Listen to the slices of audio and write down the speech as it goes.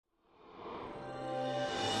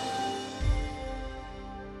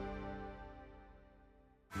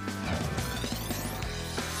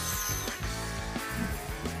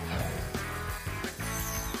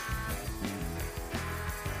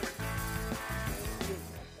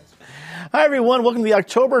Hi, everyone. Welcome to the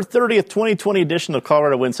October 30th, 2020 edition of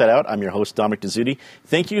Colorado Inside Out. I'm your host, Dominic Dezzutti.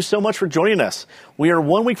 Thank you so much for joining us. We are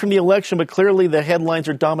 1 week from the election, but clearly the headlines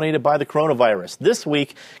are dominated by the coronavirus. This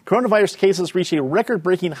week, coronavirus cases reached a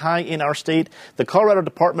record-breaking high in our state. The Colorado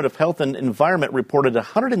Department of Health and Environment reported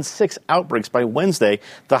 106 outbreaks by Wednesday,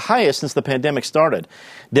 the highest since the pandemic started.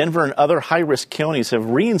 Denver and other high-risk counties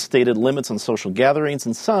have reinstated limits on social gatherings,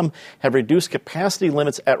 and some have reduced capacity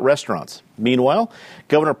limits at restaurants. Meanwhile,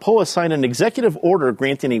 Governor Polis signed an executive order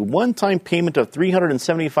granting a one-time payment of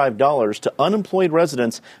 $375 to unemployed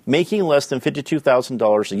residents making less than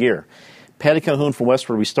 $52,000 a year. Patty Calhoun from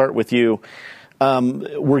Westward, we start with you.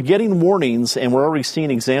 We're getting warnings, and we're already seeing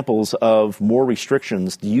examples of more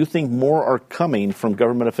restrictions. Do you think more are coming from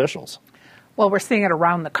government officials? Well, we're seeing it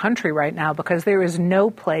around the country right now because there is no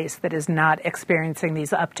place that is not experiencing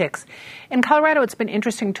these upticks. In Colorado, it's been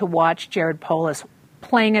interesting to watch Jared Polis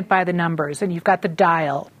playing it by the numbers, and you've got the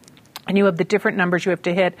dial, and you have the different numbers you have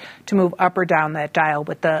to hit to move up or down that dial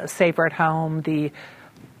with the safer at home, the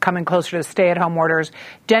coming closer to stay-at-home orders.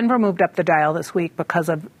 Denver moved up the dial this week because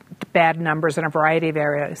of bad numbers in a variety of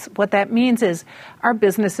areas. What that means is our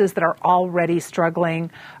businesses that are already struggling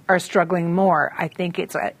are struggling more. I think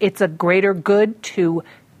it's a greater good to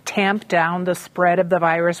tamp down the spread of the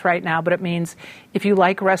virus right now, but it means if you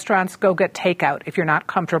like restaurants, go get takeout. If you're not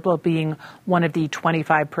comfortable being one of the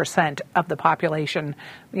 25% of the population,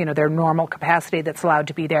 their normal capacity that's allowed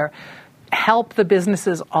to be there, help the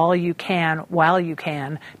businesses all you can while you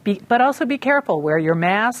can, but also be careful. Wear your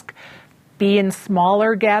mask. Be in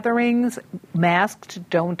smaller gatherings, masked,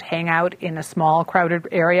 don't hang out in a small crowded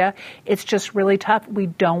area. It's just really tough. We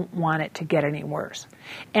don't want it to get any worse.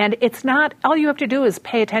 And it's not, all you have to do is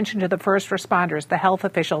pay attention to the first responders, the health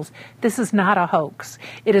officials. This is not a hoax.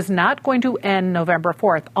 It is not going to end November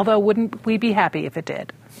 4th, although wouldn't we be happy if it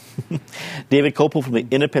did? David Kopel from the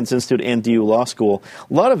Independence Institute and DU Law School.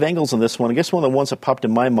 A lot of angles on this one. I guess one of the ones that popped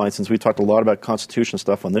in my mind, since we talked a lot about Constitution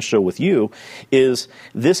stuff on this show with you, is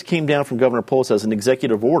this came down from Governor Polis as an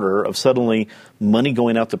executive order of suddenly money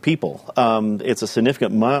going out to people. It's a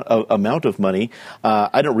significant amount of money.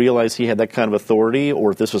 I didn't realize he had that kind of authority,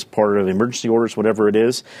 or if this was part of emergency orders, whatever it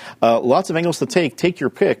is. Lots of angles to take. Take your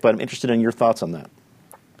pick, but I'm interested in your thoughts on that.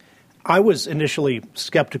 I was initially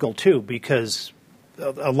skeptical, too, because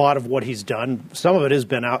a lot of what he's done, some of it has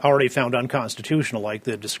been already found unconstitutional, like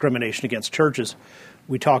the discrimination against churches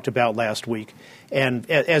we talked about last week. And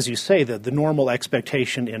as you say, the normal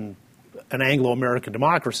expectation in an Anglo-American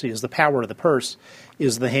democracy is the power of the purse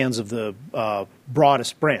is the hands of the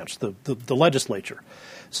broadest branch, the legislature.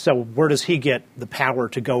 So where does he get the power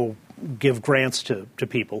to go give grants to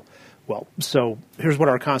people? Well, so here's what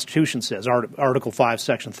our Constitution says, Article 5,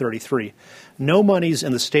 Section 33. No monies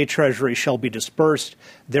in the state treasury shall be dispersed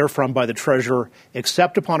therefrom by the treasurer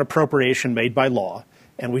except upon appropriation made by law.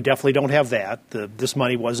 And we definitely don't have that. This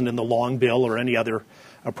money wasn't in the long bill or any other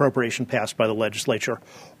appropriation passed by the legislature,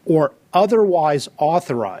 or otherwise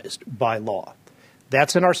authorized by law.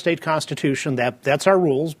 That's in our state constitution. That's our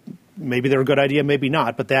rules. Maybe they're a good idea, maybe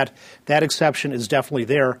not, but that exception is definitely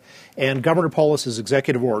there. And Governor Polis's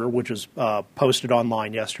executive order, which was posted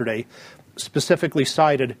online yesterday, specifically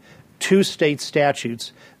cited two state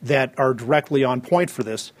statutes that are directly on point for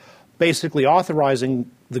this, basically authorizing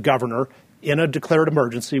the governor in a declared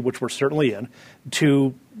emergency, which we're certainly in,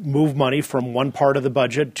 to move money from one part of the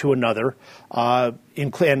budget to another,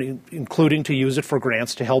 including to use it for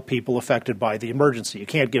grants to help people affected by the emergency. You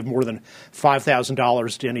can't give more than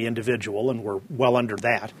 $5,000 to any individual, and we're well under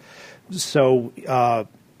that. So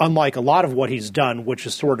unlike a lot of what he's done, which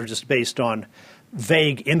is sort of just based on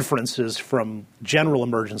vague inferences from general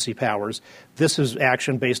emergency powers, this is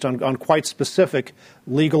action based on quite specific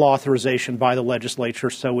legal authorization by the legislature,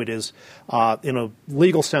 so it is, in a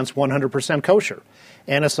legal sense, 100% kosher.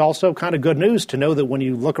 And it's also kind of good news to know that when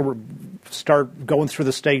you start going through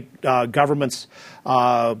the state government's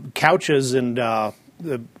couches and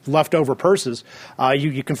the leftover purses,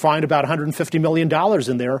 you can find about $150 million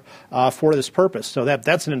in there for this purpose. So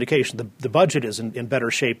that's an indication the budget is in better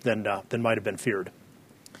shape than might have been feared.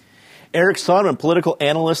 Eric Sonman, political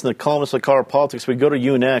analyst and a columnist at Colorado Politics. We go to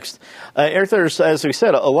you next. Eric, there's, as we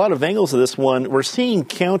said, a lot of angles of this one. We're seeing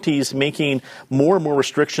counties making more and more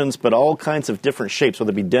restrictions, but all kinds of different shapes,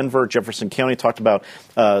 whether it be Denver, Jefferson County talked about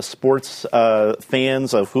sports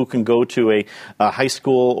fans of who can go to a high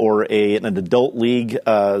school or an adult league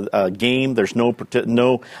game. There's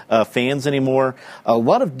no fans anymore. A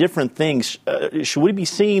lot of different things. Should we be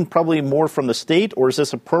seeing probably more from the state, or is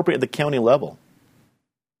this appropriate at the county level?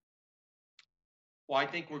 Well, I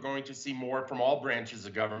think we're going to see more from all branches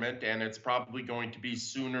of government, and it's probably going to be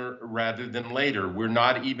sooner rather than later. We're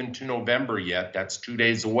not even to November yet. That's 2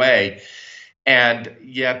 days away. And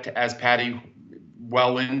yet, as Patty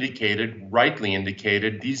rightly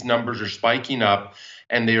indicated, these numbers are spiking up,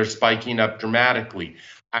 and they are spiking up dramatically.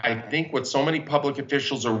 I think what so many public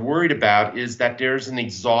officials are worried about is that there's an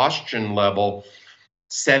exhaustion level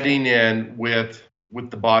setting in with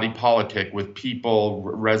the body politic, with people,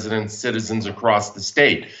 residents, citizens across the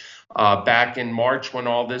state. Back in March when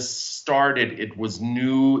all this started, it was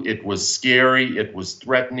new, it was scary, it was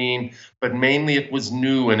threatening, but mainly it was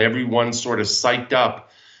new, and everyone sort of psyched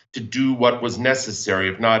up to do what was necessary,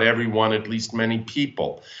 if not everyone, at least many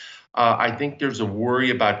people. I think there's a worry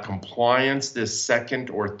about compliance this second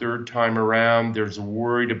or third time around. There's a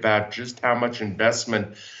worry about just how much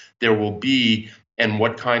investment there will be and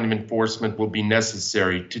what kind of enforcement will be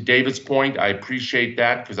necessary. To David's point, I appreciate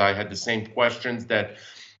that because I had the same questions that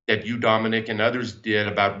you, Dominic, and others did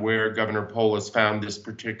about where Governor Polis found this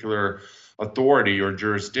particular authority or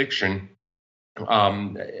jurisdiction.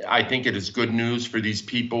 I think it is good news for these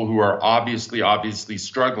people who are obviously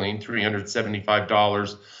struggling.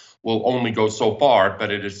 $375 will only go so far,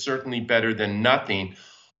 but it is certainly better than nothing.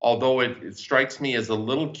 Although it strikes me as a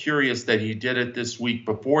little curious that he did it this week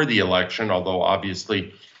before the election, although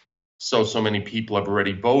obviously so many people have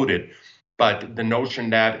already voted. But the notion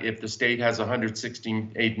that if the state has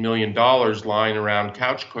 $168 million lying around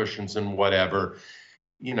couch cushions and whatever,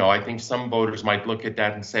 I think some voters might look at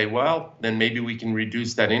that and say, well, then maybe we can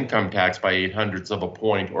reduce that income tax by 0.08 of a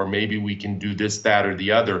point, or maybe we can do this, that, or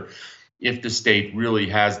the other if the state really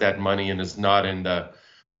has that money and is not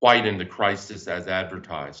quite in the crisis as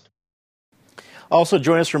advertised. Also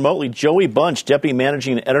joining us remotely, Joey Bunch, Deputy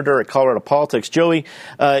Managing Editor at Colorado Politics. Joey,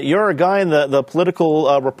 you're a guy in the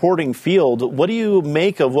political reporting field. What do you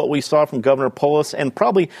make of what we saw from Governor Polis and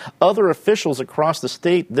probably other officials across the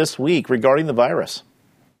state this week regarding the virus?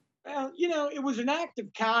 Well, it was an act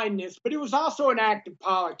of kindness, but it was also an act of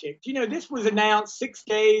politics. This was announced 6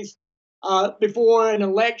 days before an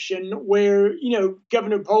election where,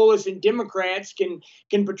 Governor Polis and Democrats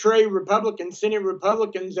can portray Senate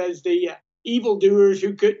Republicans as the evildoers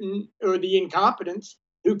who couldn't, or the incompetents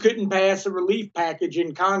who couldn't pass a relief package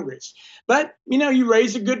in Congress. But, you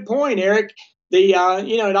raise a good point, Eric.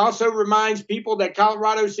 It also reminds people that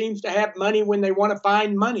Colorado seems to have money when they want to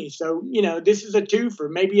find money. So, this is a twofer,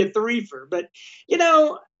 maybe a threefer. But,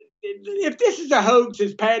 if this is a hoax,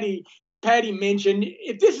 as Patty mentioned,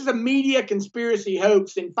 if this is a media conspiracy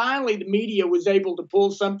hoax, then finally the media was able to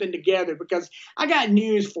pull something together, because I got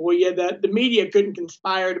news for you that the media couldn't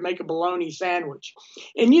conspire to make a bologna sandwich.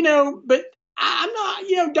 And, but I'm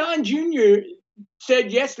not, Don Jr.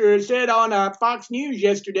 said on Fox News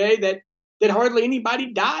yesterday that hardly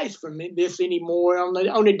anybody dies from this anymore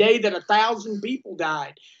on a day that 1,000 people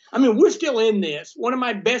died. I mean, we're still in this. One of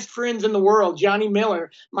my best friends in the world, Johnny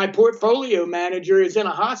Miller, my portfolio manager, is in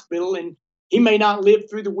a hospital, and he may not live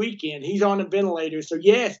through the weekend. He's on a ventilator. So,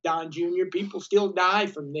 yes, Don Jr., people still die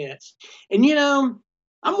from this. And,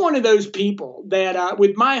 I'm one of those people that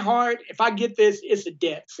with my heart, if I get this, it's a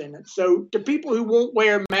death sentence. So to people who won't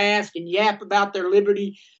wear masks and yap about their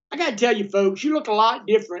liberty, I got to tell you, folks, you look a lot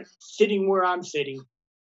different sitting where I'm sitting.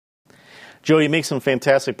 Joe, you make some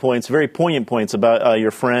fantastic points, very poignant points about your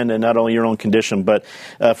friend and not only your own condition. But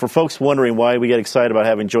for folks wondering why we get excited about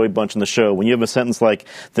having Joey Bunch on the show, when you have a sentence like,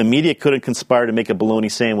 the media couldn't conspire to make a bologna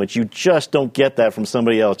sandwich, you just don't get that from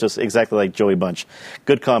somebody else, just exactly like Joey Bunch.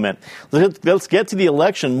 Good comment. Let's get to the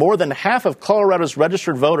election. More than half of Colorado's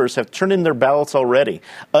registered voters have turned in their ballots already.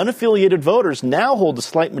 Unaffiliated voters now hold a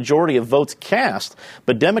slight majority of votes cast,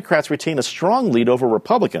 but Democrats retain a strong lead over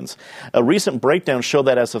Republicans. A recent breakdown showed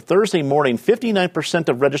that as of Thursday morning, 59%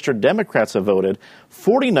 of registered Democrats have voted,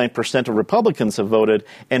 49% of Republicans have voted,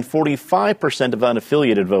 and 45% of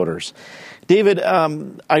unaffiliated voters. David,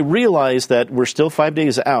 I realize that we're still 5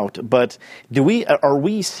 days out, but are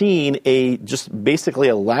we seeing basically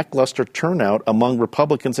a lackluster turnout among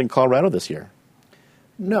Republicans in Colorado this year?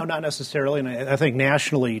 No, not necessarily, and I think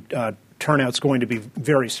nationally turnout's going to be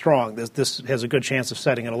very strong. This has a good chance of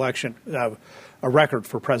setting a record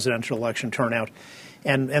for presidential election turnout.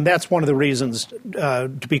 And that's one of the reasons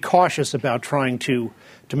to be cautious about trying to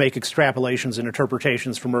make extrapolations and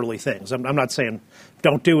interpretations from early things. I'm not saying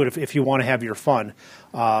don't do it if you want to have your fun,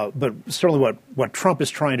 but certainly what Trump is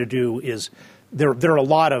trying to do is there are a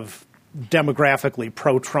lot of demographically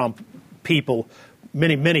pro-Trump people,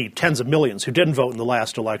 many tens of millions who didn't vote in the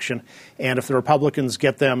last election, and if the Republicans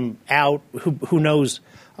get them out, who knows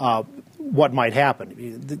what might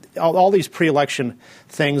happen. All these pre-election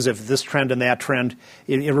things, if this trend and that trend,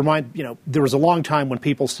 it reminds, there was a long time when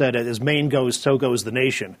people said, as Maine goes, so goes the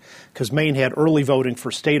nation, because Maine had early voting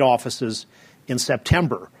for state offices in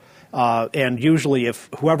September. And usually if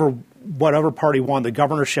whatever party won the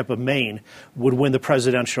governorship of Maine would win the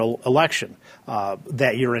presidential election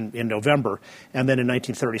that year in November. And then in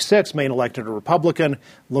 1936, Maine elected a Republican.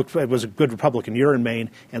 It was a good Republican year in Maine,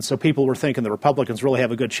 and so people were thinking the Republicans really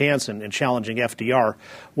have a good chance in challenging FDR.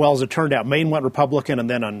 Well, as it turned out, Maine went Republican, and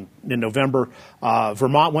then in November,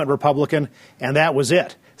 Vermont went Republican, and that was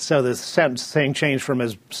it. So the saying changed from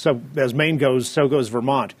as Maine goes, so goes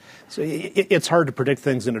Vermont. So it's hard to predict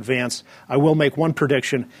things in advance. I will make one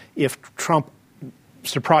prediction. If Trump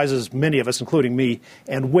surprises many of us, including me,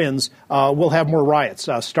 and wins, we'll have more riots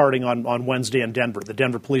starting on Wednesday in Denver. The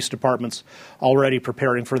Denver Police Department's already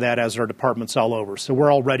preparing for that, as are departments all over. So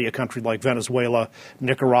we're already a country like Venezuela,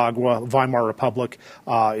 Nicaragua, Weimar Republic,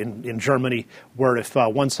 in Germany, where if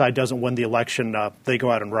one side doesn't win the election, they go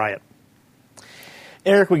out and riot.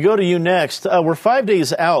 Eric, we go to you next. We're 5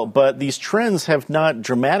 days out, but these trends have not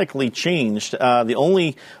dramatically changed. The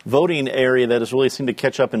only voting area that has really seemed to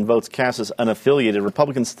catch up in votes cast is unaffiliated.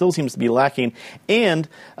 Republicans still seems to be lacking. And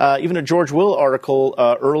even a George Will article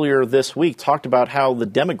earlier this week talked about how the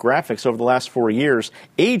demographics over the last 4 years,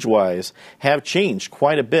 age-wise, have changed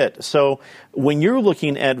quite a bit. So when you're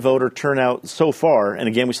looking at voter turnout so far, and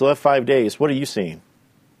again, we still have 5 days, what are you seeing?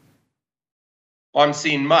 Well, I'm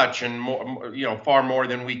seeing much, and more, far more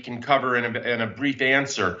than we can cover in a brief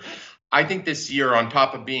answer. I think this year, on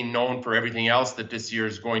top of being known for everything else that this year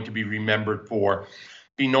is going to be remembered for,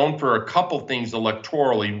 be known for a couple things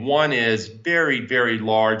electorally. One is very, very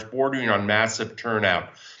large, bordering on massive turnout.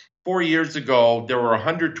 4 years ago, there were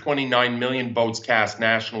 129 million votes cast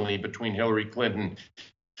nationally between Hillary Clinton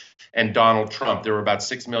and Donald Trump. There were about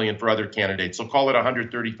 6 million for other candidates, so call it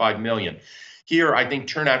 135 million. Here, I think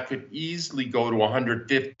turnout could easily go to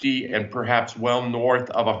 150 and perhaps well north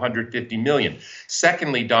of 150 million.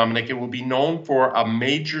 Secondly, Dominic, it will be known for a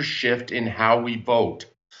major shift in how we vote.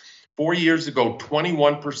 4 years ago,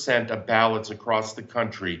 21% of ballots across the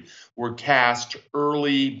country were cast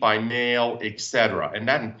early by mail, etc. And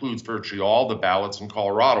that includes virtually all the ballots in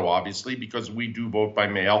Colorado, obviously, because we do vote by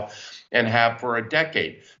mail and have for a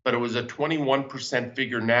decade. But it was a 21%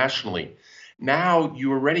 figure nationally. Now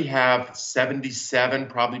you already have 77,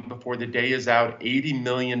 probably before the day is out, 80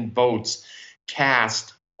 million votes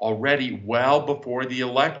cast already well before the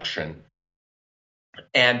election.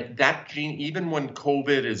 And that gene, even when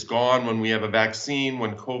COVID is gone, when we have a vaccine,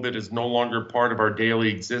 when COVID is no longer part of our daily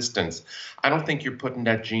existence, I don't think you're putting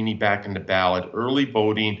that genie back in the ballot. Early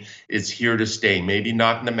voting is here to stay, maybe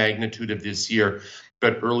not in the magnitude of this year,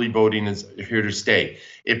 but early voting is here to stay.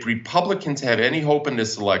 If Republicans have any hope in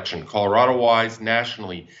this election, Colorado-wise,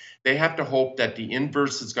 nationally, they have to hope that the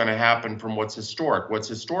inverse is going to happen from what's historic. What's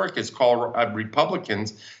historic is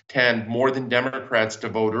Republicans tend more than Democrats to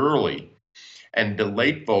vote early. And the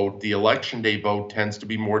late vote, the election day vote, tends to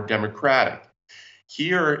be more Democratic.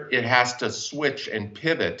 Here, it has to switch and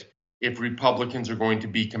pivot if Republicans are going to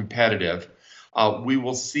be competitive. We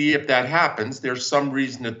will see if that happens. There's some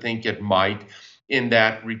reason to think it might, in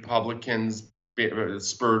that Republicans,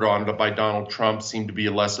 spurred on by Donald Trump, seem to be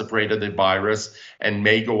less afraid of the virus and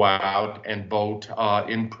may go out and vote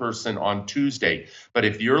in person on Tuesday. But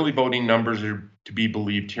if the early voting numbers are to be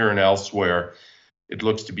believed here and elsewhere, it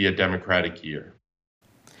looks to be a Democratic year.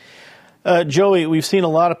 Joey, we've seen a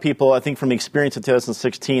lot of people, I think, from the experience of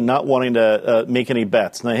 2016, not wanting to make any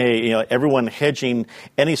bets. Now, hey, everyone hedging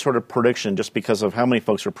any sort of prediction just because of how many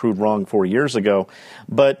folks were proved wrong 4 years ago.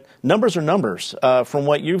 But numbers are numbers. From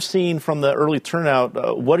what you've seen from the early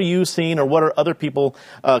turnout, what are you seeing, or what are other people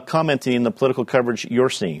commenting in the political coverage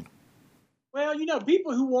you're seeing? Well,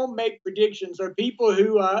 people who won't make predictions are people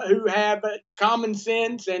who have common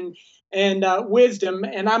sense and wisdom,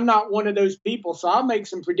 and I'm not one of those people, so I'll make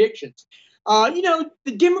some predictions. The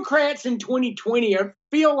Democrats in 2020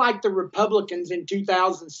 feel like the Republicans in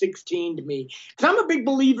 2016 to me, because I'm a big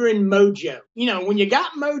believer in mojo. When you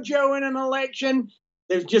got mojo in an election,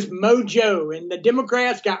 there's just mojo, and the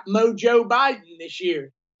Democrats got mojo Biden this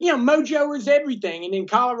year. Mojo is everything, and in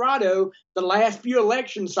Colorado, the last few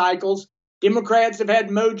election cycles, Democrats have had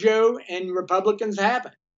mojo and Republicans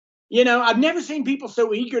haven't. I've never seen people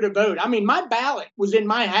so eager to vote. I mean, my ballot was in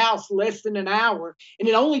my house less than an hour, and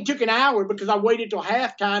it only took an hour because I waited till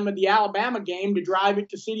halftime of the Alabama game to drive it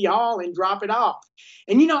to City Hall and drop it off.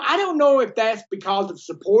 And, I don't know if that's because of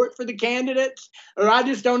support for the candidates, or I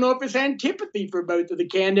just don't know if it's antipathy for both of the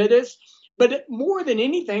candidates. But more than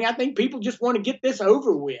anything, I think people just want to get this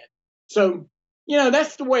over with. So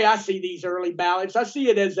That's the way I see these early ballots. I see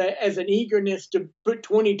it as an eagerness to put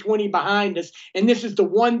 2020 behind us, and this is the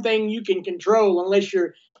one thing you can control unless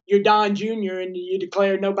you're Don Jr. and you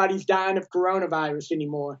declare nobody's dying of coronavirus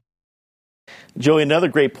anymore. Joey, another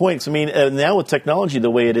great point. I mean, now with technology the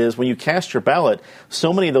way it is, when you cast your ballot,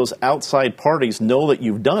 so many of those outside parties know that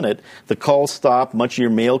you've done it. The calls stop. Much of your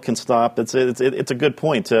mail can stop. It's a good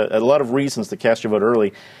point. A lot of reasons to cast your vote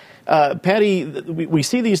early. Patty, we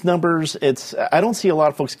see these numbers. I don't see a lot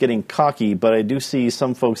of folks getting cocky, but I do see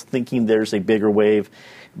some folks thinking there's a bigger wave.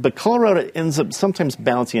 But Colorado ends up sometimes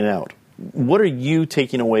balancing it out. What are you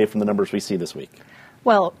taking away from the numbers we see this week?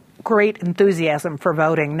 Well, great enthusiasm for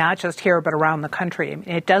voting, not just here but around the country. I mean,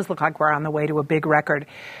 it does look like we're on the way to a big record.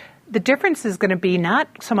 The difference is going to be not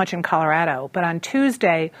so much in Colorado, but on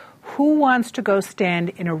Tuesday, who wants to go stand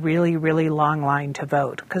in a really, really long line to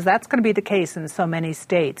vote? Because that's going to be the case in so many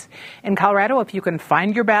states. In Colorado, if you can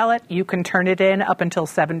find your ballot, you can turn it in up until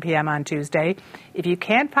 7 p.m. on Tuesday. If you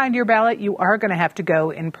can't find your ballot, you are going to have to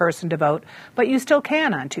go in person to vote, but you still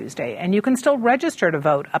can on Tuesday. And you can still register to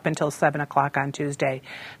vote up until 7 o'clock on Tuesday.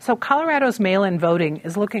 So Colorado's mail-in voting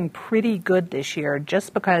is looking pretty good this year,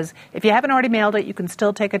 just because if you haven't already mailed it, you can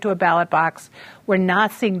still take it to a ballot box. We're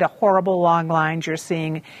not seeing the horrible long lines you're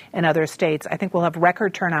seeing in other states. I think we'll have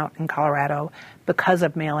record turnout in Colorado because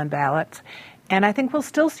of mail-in ballots. And I think we'll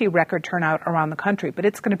still see record turnout around the country, but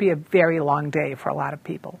it's going to be a very long day for a lot of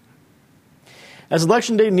people. As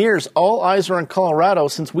Election Day nears, all eyes are on Colorado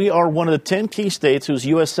since we are one of the 10 key states whose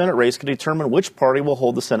U.S. Senate race could determine which party will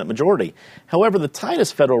hold the Senate majority. However, the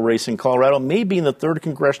tightest federal race in Colorado may be in the 3rd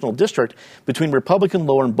Congressional District between Republican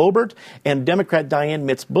Lauren Boebert and Democrat Dianne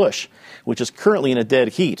Mitz-Bush, which is currently in a dead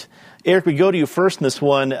heat. Eric, we go to you first in this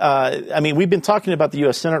one. We've been talking about the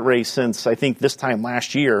U.S. Senate race since, I think, this time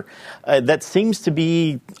last year. That seems to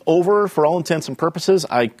be over for all intents and purposes.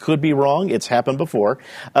 I could be wrong. It's happened before.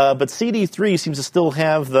 But CD3 seems to still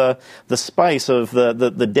have the spice of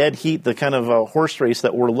the dead heat, the kind of horse race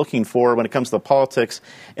that we're looking for when it comes to politics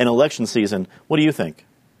and election season. What do you think?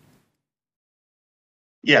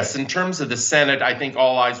 Yes, in terms of the Senate, I think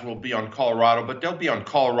all eyes will be on Colorado, but they'll be on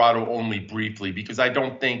Colorado only briefly because I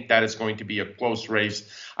don't think that is going to be a close race.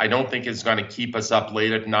 I don't think it's going to keep us up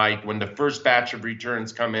late at night. When the first batch of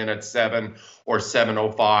returns come in at 7 or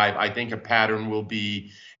 7:05, I think a pattern will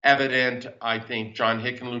be evident. I think John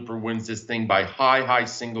Hickenlooper wins this thing by high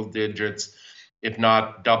single digits, if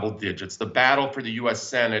not double digits. The battle for the U.S.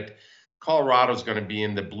 Senate, Colorado's going to be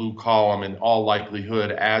in the blue column in all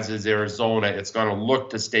likelihood, as is Arizona. It's going to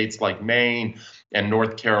look to states like Maine and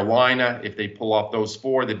North Carolina. If they pull off those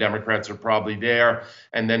 4, the Democrats are probably there.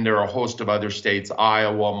 And then there are a host of other states,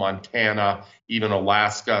 Iowa, Montana, even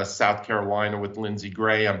Alaska, South Carolina with Lindsey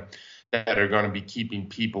Graham, that are going to be keeping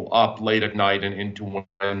people up late at night and into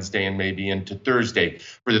Wednesday and maybe into Thursday.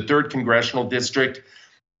 For the 3rd Congressional District,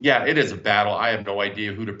 yeah, it is a battle. I have no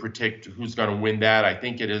idea who to predict who's going to win that. I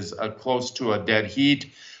think it is close to a dead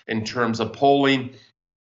heat in terms of polling.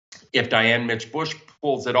 If Dianne Mitz-Bush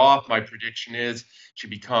pulls it off, my prediction is she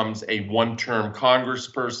becomes a one-term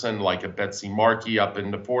congressperson like a Betsy Markey up in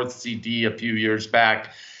the 4th CD a few years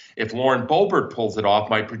back. If Lauren Boebert pulls it off,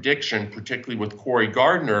 my prediction, particularly with Cory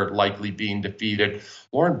Gardner likely being defeated,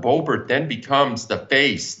 Lauren Boebert then becomes the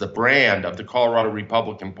face, the brand of the Colorado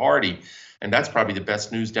Republican Party. And that's probably the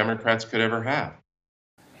best news Democrats could ever have.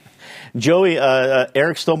 Joey,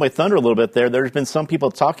 Eric stole my thunder a little bit there. There's been some people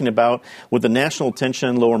talking about, with the national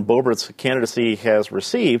attention Lauren Boebert's candidacy has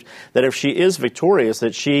received, that if she is victorious,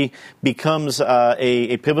 that she becomes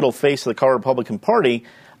a pivotal face of the Colorado Republican Party.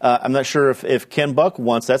 I'm not sure if Ken Buck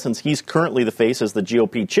wants that, since he's currently the face as the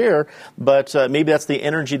GOP chair, but maybe that's the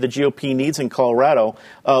energy the GOP needs in Colorado.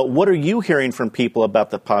 What are you hearing from people about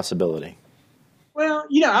the possibility? Well,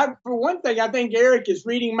 for one thing, I think Eric is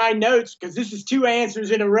reading my notes because this is 2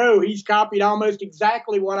 answers in a row. He's copied almost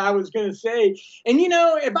exactly what I was going to say. And,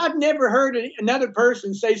 if I've never heard another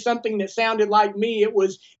person say something that sounded like me, it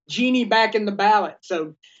was Genie back in the ballot.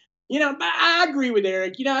 So, I agree with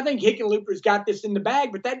Eric. I think Hickenlooper's got this in the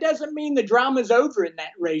bag, but that doesn't mean the drama's over in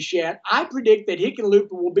that race yet. I predict that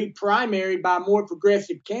Hickenlooper will be primaried by a more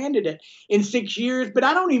progressive candidate in 6 years, but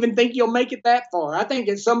I don't even think he'll make it that far. I think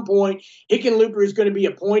at some point Hickenlooper is going to be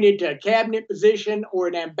appointed to a cabinet position or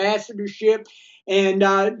an ambassadorship. And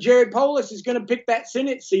Jared Polis is going to pick that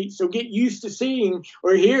Senate seat, so get used to seeing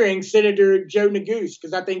or hearing Senator Joe Neguse,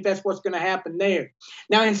 because I think that's what's going to happen there.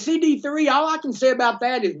 Now, in CD3, all I can say about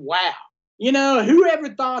that is wow. Whoever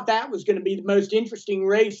thought that was going to be the most interesting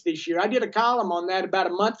race this year? I did a column on that about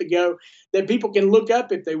a month ago that people can look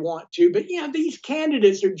up if they want to. But, these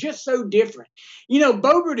candidates are just so different.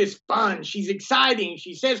 Boebert is fun. She's exciting.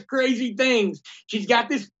 She says crazy things. She's got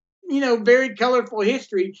this, very colorful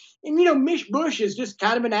history. And, Mish Bush is just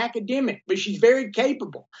kind of an academic, but she's very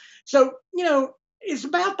capable. So, it's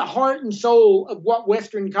about the heart and soul of what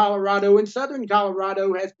Western Colorado and Southern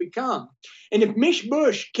Colorado has become. And if Mish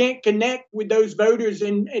Bush can't connect with those voters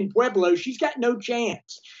in Pueblo, she's got no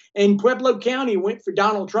chance. And Pueblo County went for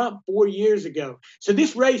Donald Trump 4 years ago. So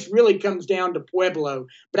this race really comes down to Pueblo.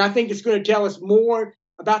 But I think it's going to tell us more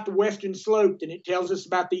about the Western Slope than it tells us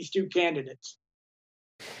about these two candidates.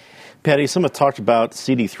 Patty, some have talked about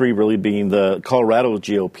CD3 really being the Colorado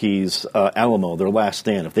GOP's Alamo, their last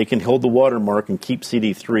stand. If they can hold the watermark and keep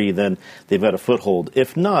CD3, then they've got a foothold.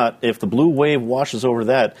 If not, if the blue wave washes over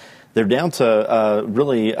that, they're down to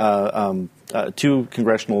really 2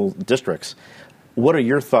 congressional districts. What are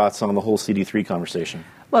your thoughts on the whole CD3 conversation?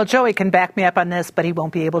 Well, Joey can back me up on this, but he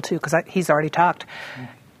won't be able to because he's already talked.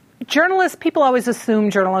 Journalists, people always assume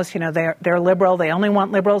journalists, they're liberal, they only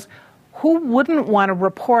want liberals. Who wouldn't want to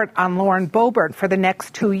report on Lauren Boebert for the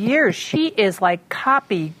next 2 years? She is like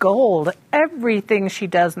copy gold. Everything she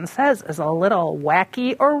does and says is a little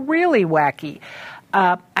wacky or really wacky.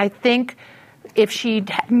 I think if she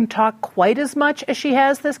hadn't talked quite as much as she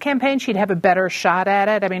has this campaign, she'd have a better shot at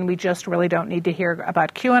it. I mean, we just really don't need to hear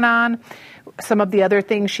about QAnon. Some of the other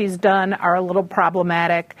things she's done are a little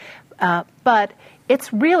problematic. But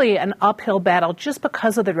it's really an uphill battle just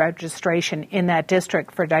because of the registration in that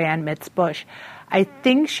district for Dianne Mitz-Bush. I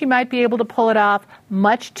think she might be able to pull it off,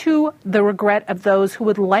 much to the regret of those who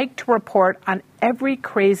would like to report on every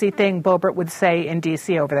crazy thing Boebert would say in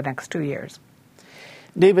D.C. over the next 2 years.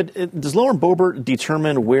 David, does Lauren Boebert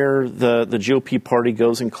determine where the GOP party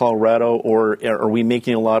goes in Colorado, or are we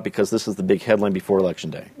making a lot because this is the big headline before Election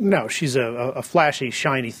Day? No, she's a flashy,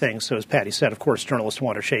 shiny thing. So as Patty said, of course, journalists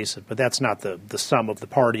want to chase it, but that's not the sum of the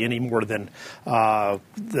party any more than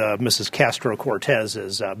Ms. Castro-Cortez,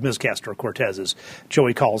 as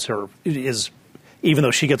Joey calls her, is. Even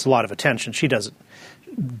though she gets a lot of attention, she doesn't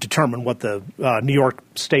determine what the New York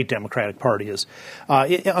State Democratic Party is.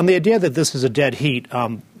 On the idea that this is a dead heat,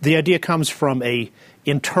 the idea comes from a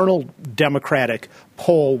internal Democratic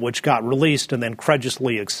poll which got released and then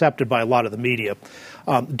credulously accepted by a lot of the media.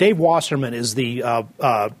 Dave Wasserman is the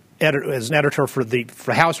as an editor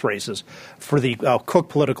for House races for the Cook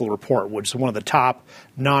Political Report, which is one of the top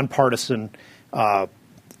nonpartisan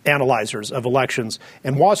analyzers of elections.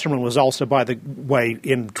 And Wasserman was also, by the way,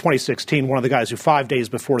 in 2016, one of the guys who 5 days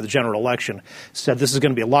before the general election said this is going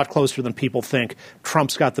to be a lot closer than people think.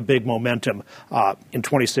 Trump's got the big momentum in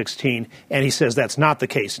 2016. And he says that's not the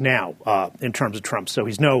case now in terms of Trump. So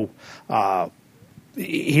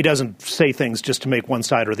he doesn't say things just to make one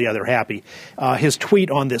side or the other happy. His tweet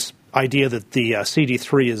on this idea that the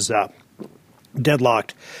CD3 is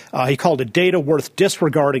deadlocked. He called it data worth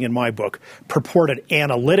disregarding in my book, purported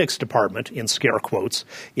analytics department, in scare quotes,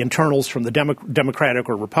 internals from the Democratic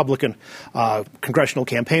or Republican congressional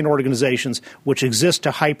campaign organizations, which exist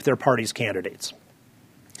to hype their party's candidates.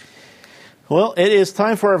 Well, it is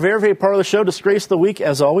time for our very, very part of the show, Disgrace of the Week.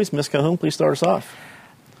 As always, Ms. Cahoon, please start us off.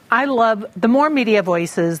 I love the more media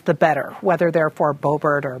voices, the better, whether they're for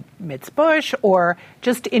Boebert or Mitz-Bush or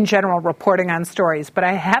just in general reporting on stories. But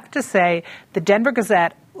I have to say the Denver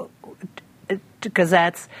Gazette's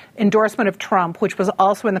endorsement of Trump, which was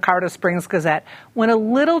also in the Colorado Springs Gazette, went a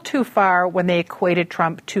little too far when they equated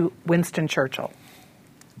Trump to Winston Churchill.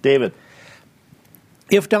 David.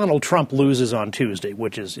 If Donald Trump loses on Tuesday,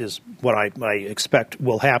 which is what I expect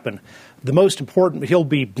will happen, the most important, he'll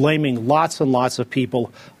be blaming lots and lots of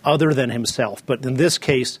people other than himself. But in this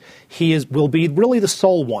case, will be really the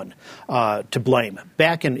sole one to blame.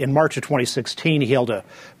 Back in March of 2016,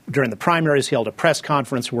 during the primaries, he held a press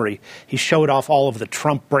conference where he showed off all of the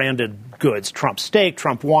Trump-branded goods, Trump steak,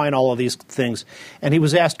 Trump wine, all of these things. And he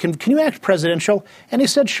was asked, can you act presidential? And he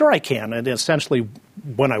said, sure, I can, and essentially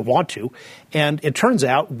when I want to. And it turns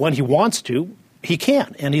out when he wants to, he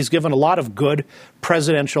can. And he's given a lot of good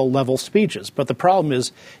presidential-level speeches. But the problem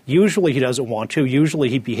is usually he doesn't want to. Usually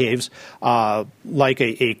he behaves like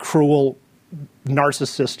a cruel,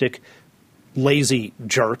 narcissistic, lazy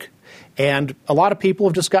jerk. And a lot of people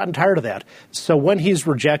have just gotten tired of that. So when he's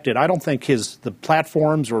rejected, I don't think the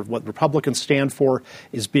platforms or what Republicans stand for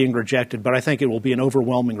is being rejected, but I think it will be an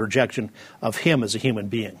overwhelming rejection of him as a human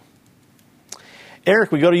being.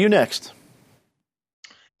 Eric, we go to you next.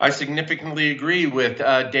 I significantly agree with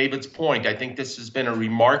David's point. I think this has been a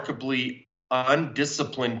remarkably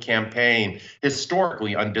undisciplined campaign,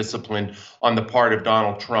 historically undisciplined on the part of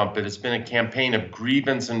Donald Trump. It has been a campaign of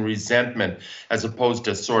grievance and resentment as opposed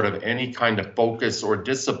to sort of any kind of focus or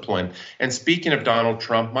discipline. And speaking of Donald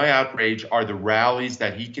Trump, my outrage are the rallies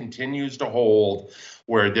that he continues to hold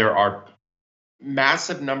where there are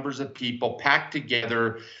massive numbers of people packed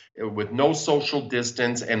together with no social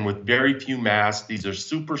distance and with very few masks. These are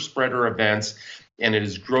super spreader events, and it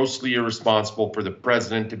is grossly irresponsible for the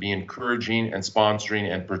president to be encouraging and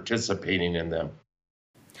sponsoring and participating in them.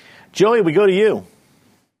 Joey, we go to you.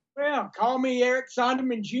 Well, call me Eric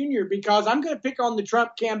Sonderman Jr. because I'm going to pick on the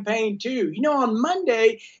Trump campaign, too. You know, on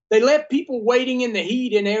Monday, they left people waiting in the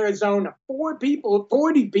heat in Arizona. 40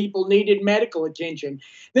 people needed medical attention.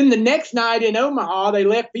 Then the next night in Omaha, they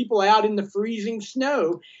left people out in the freezing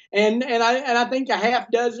snow. And I think a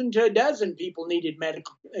half dozen to a dozen people needed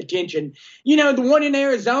medical attention. You know, the one in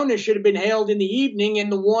Arizona should have been held in the evening,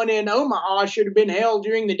 and the one in Omaha should have been held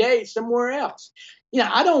during the day somewhere else. Yeah,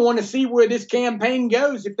 I don't want to see where this campaign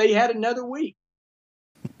goes if they had another week.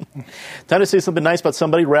 Time to say something nice about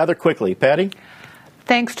somebody rather quickly. Patty?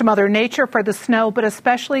 Thanks to Mother Nature for the snow, but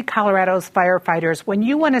especially Colorado's firefighters. When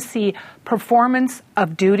you want to see performance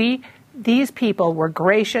of duty, these people were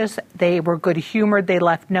gracious, they were good-humored, they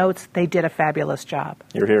left notes, they did a fabulous job.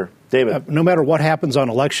 You're here. David? No matter what happens on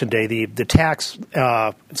Election Day, the tax,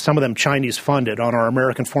 some of them Chinese-funded, on our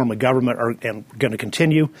American form of government are going to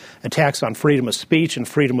continue. Attacks on freedom of speech and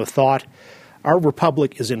freedom of thought. Our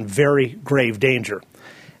republic is in very grave danger.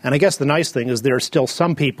 And I guess the nice thing is there are still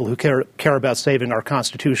some people who care about saving our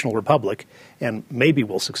constitutional republic, and maybe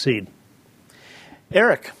will succeed.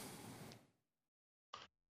 Eric?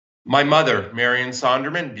 My mother, Marion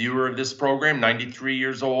Sonderman, viewer of this program, 93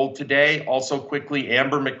 years old today. Also quickly,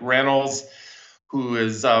 Amber McReynolds, who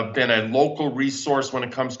has been a local resource when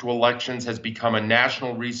it comes to elections, has become a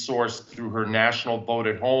national resource through her National Vote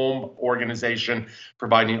at Home organization,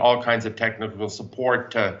 providing all kinds of technical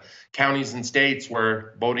support to counties and states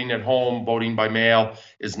where voting at home, voting by mail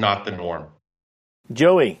is not the norm.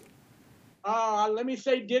 Joey? Let me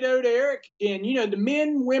say ditto to Eric again. You know, the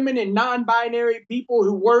men, women, and non-binary people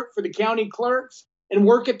who work for the county clerks and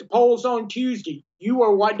work at the polls on Tuesday, you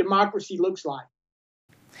are what democracy looks like.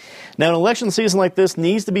 Now, an election season like this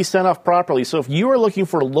needs to be sent off properly. So if you are looking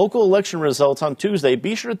for local election results on Tuesday,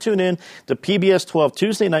 be sure to tune in to PBS 12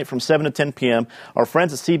 Tuesday night from 7 to 10 p.m. Our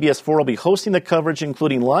friends at CBS 4 will be hosting the coverage,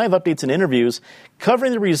 including live updates and interviews,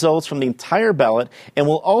 covering the results from the entire ballot, and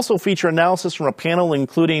will also feature analysis from a panel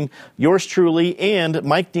including yours truly and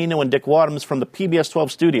Mike Dino and Dick Wadhams from the PBS 12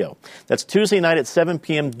 studio. That's Tuesday night at 7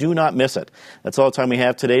 p.m. Do not miss it. That's all the time we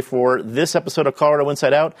have today for this episode of Colorado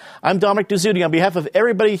Inside Out. I'm Dominic Dezzutti. On behalf of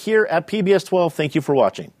everybody here at PBS 12, thank you for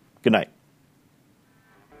watching. Good night.